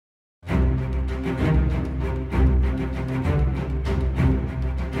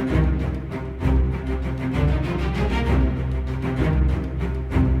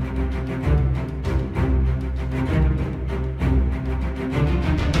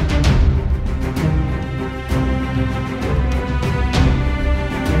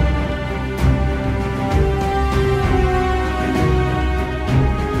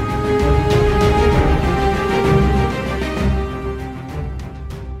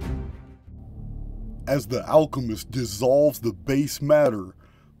As the alchemist dissolves the base matter,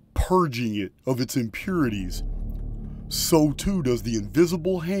 purging it of its impurities, so too does the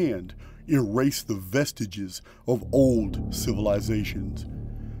invisible hand erase the vestiges of old civilizations,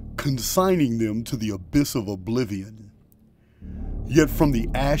 consigning them to the abyss of oblivion. Yet from the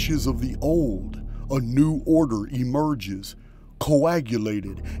ashes of the old, a new order emerges,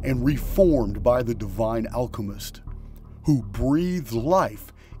 coagulated and reformed by the divine alchemist, who breathes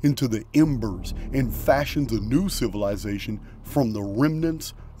life into the embers and fashions a new civilization from the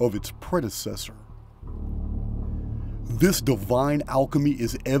remnants of its predecessor. This divine alchemy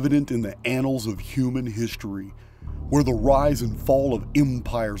is evident in the annals of human history, where the rise and fall of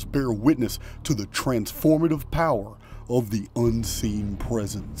empires bear witness to the transformative power of the unseen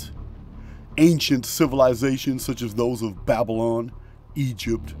presence. Ancient civilizations such as those of Babylon,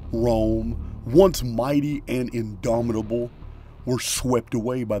 Egypt, Rome, once mighty and indomitable, were swept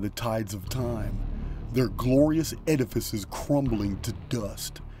away by the tides of time, their glorious edifices crumbling to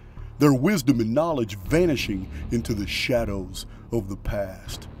dust, their wisdom and knowledge vanishing into the shadows of the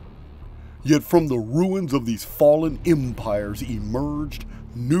past. Yet from the ruins of these fallen empires emerged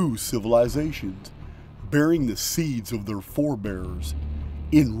new civilizations, bearing the seeds of their forebears,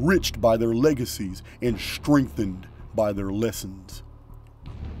 enriched by their legacies and strengthened by their lessons.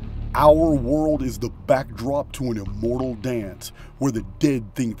 Our world is the backdrop to an immortal dance where the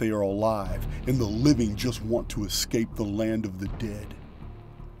dead think they are alive and the living just want to escape the land of the dead.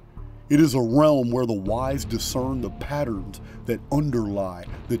 It is a realm where the wise discern the patterns that underlie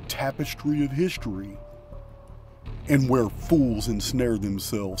the tapestry of history, and where fools ensnare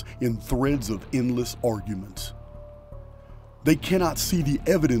themselves in threads of endless arguments. They cannot see the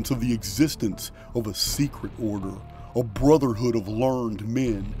evidence of the existence of a secret order, a brotherhood of learned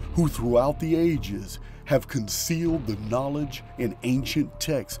men who throughout the ages have concealed the knowledge and ancient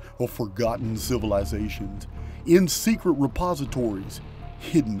texts of forgotten civilizations in secret repositories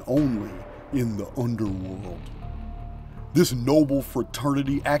hidden only in the underworld. This noble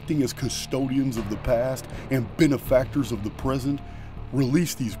fraternity, acting as custodians of the past and benefactors of the present,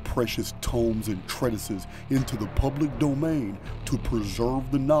 release these precious tomes and treatises into the public domain to preserve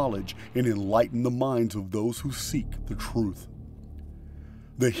the knowledge and enlighten the minds of those who seek the truth.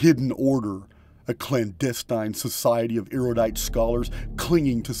 The Hidden Order, a clandestine society of erudite scholars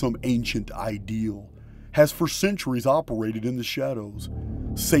clinging to some ancient ideal, has for centuries operated in the shadows,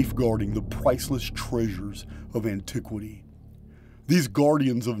 safeguarding the priceless treasures of antiquity. These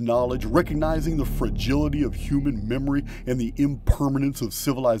guardians of knowledge, recognizing the fragility of human memory and the impermanence of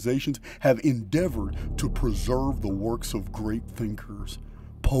civilizations, have endeavored to preserve the works of great thinkers,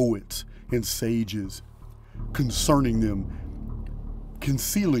 poets, and sages, concealing them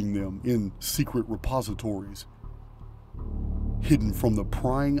in secret repositories, hidden from the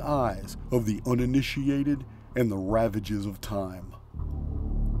prying eyes of the uninitiated and the ravages of time.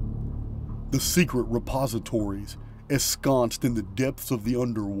 The secret repositories, ensconced in the depths of the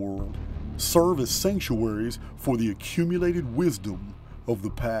underworld, serve as sanctuaries for the accumulated wisdom of the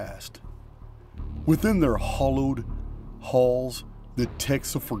past. Within their hollowed halls, the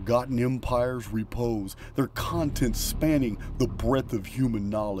texts of forgotten empires repose, their contents spanning the breadth of human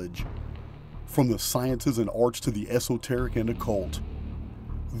knowledge, from the sciences and arts to the esoteric and occult.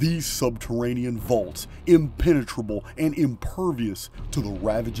 These subterranean vaults, impenetrable and impervious to the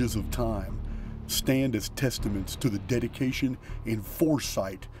ravages of time, stand as testaments to the dedication and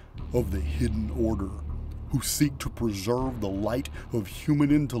foresight of the Hidden Order, who seek to preserve the light of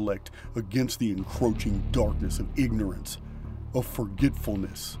human intellect against the encroaching darkness of ignorance, of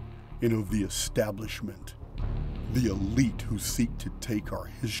forgetfulness, and of the establishment, the elite who seek to take our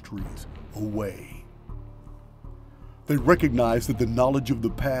histories away. They recognize that the knowledge of the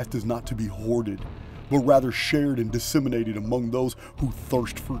past is not to be hoarded, but rather shared and disseminated among those who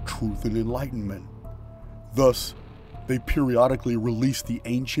thirst for truth and enlightenment. Thus, they periodically release the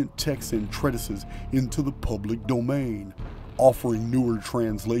ancient texts and treatises into the public domain, offering newer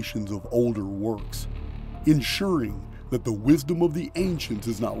translations of older works, ensuring that the wisdom of the ancients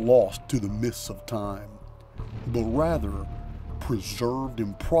is not lost to the mists of time, but rather preserved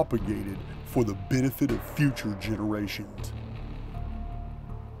and propagated for the benefit of future generations.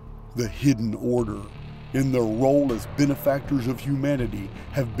 The Hidden Order, in their role as benefactors of humanity,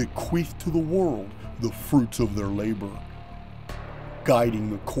 have bequeathed to the world the fruits of their labor, guiding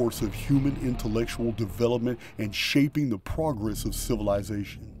the course of human intellectual development and shaping the progress of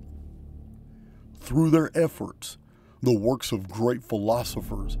civilization. Through their efforts, the works of great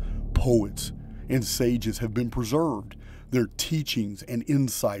philosophers, poets, and sages have been preserved, their teachings and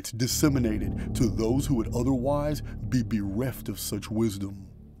insights disseminated to those who would otherwise be bereft of such wisdom.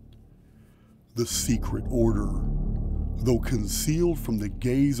 The secret order, though concealed from the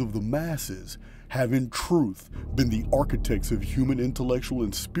gaze of the masses, have in truth been the architects of human intellectual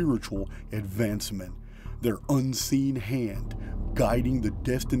and spiritual advancement, their unseen hand guiding the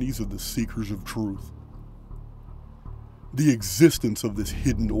destinies of the seekers of truth. The existence of this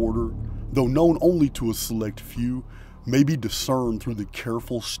hidden order, though known only to a select few, may be discerned through the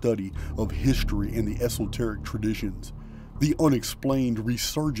careful study of history and the esoteric traditions, the unexplained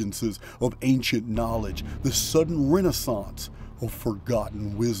resurgences of ancient knowledge, the sudden renaissance of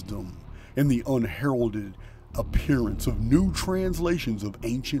forgotten wisdom, and the unheralded appearance of new translations of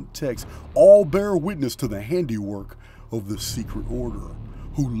ancient texts all bear witness to the handiwork of the secret order,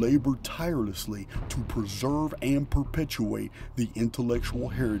 who labor tirelessly to preserve and perpetuate the intellectual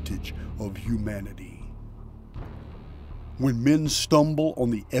heritage of humanity. When men stumble on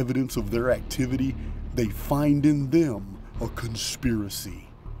the evidence of their activity, they find in them a conspiracy.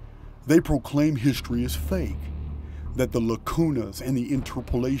 They proclaim history is fake, that the lacunas and the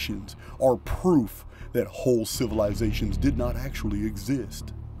interpolations are proof that whole civilizations did not actually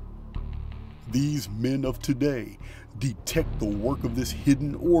exist. These men of today detect the work of this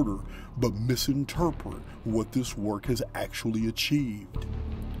hidden order, but misinterpret what this work has actually achieved.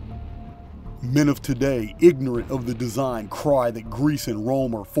 Men of today, ignorant of the design, cry that Greece and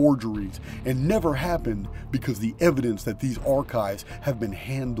Rome are forgeries and never happened because the evidence that these archives have been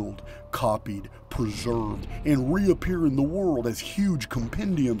handled, copied, preserved, and reappear in the world as huge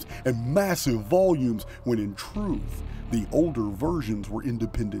compendiums and massive volumes, when in truth, the older versions were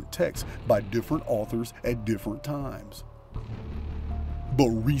independent texts by different authors at different times. But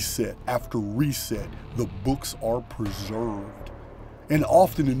reset after reset, the books are preserved, and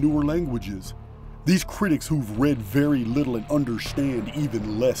often in newer languages. These critics who've read very little and understand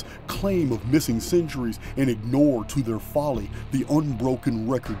even less claim of missing centuries and ignore to their folly the unbroken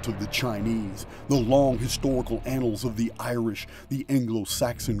records of the Chinese, the long historical annals of the Irish, the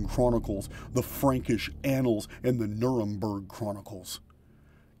Anglo-Saxon chronicles, the Frankish annals, and the Nuremberg chronicles.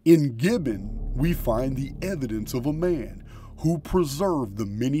 In Gibbon, we find the evidence of a man who preserved the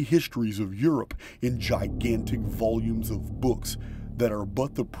many histories of Europe in gigantic volumes of books that are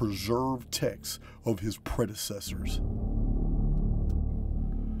but the preserved texts of his predecessors.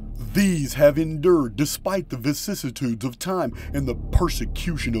 These have endured despite the vicissitudes of time and the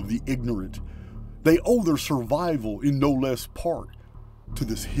persecution of the ignorant. They owe their survival in no less part to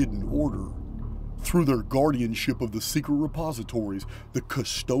this hidden order. Through their guardianship of the secret repositories, the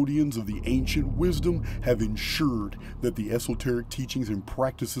custodians of the ancient wisdom have ensured that the esoteric teachings and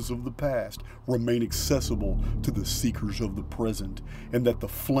practices of the past remain accessible to the seekers of the present, and that the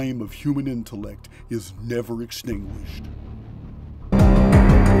flame of human intellect is never extinguished.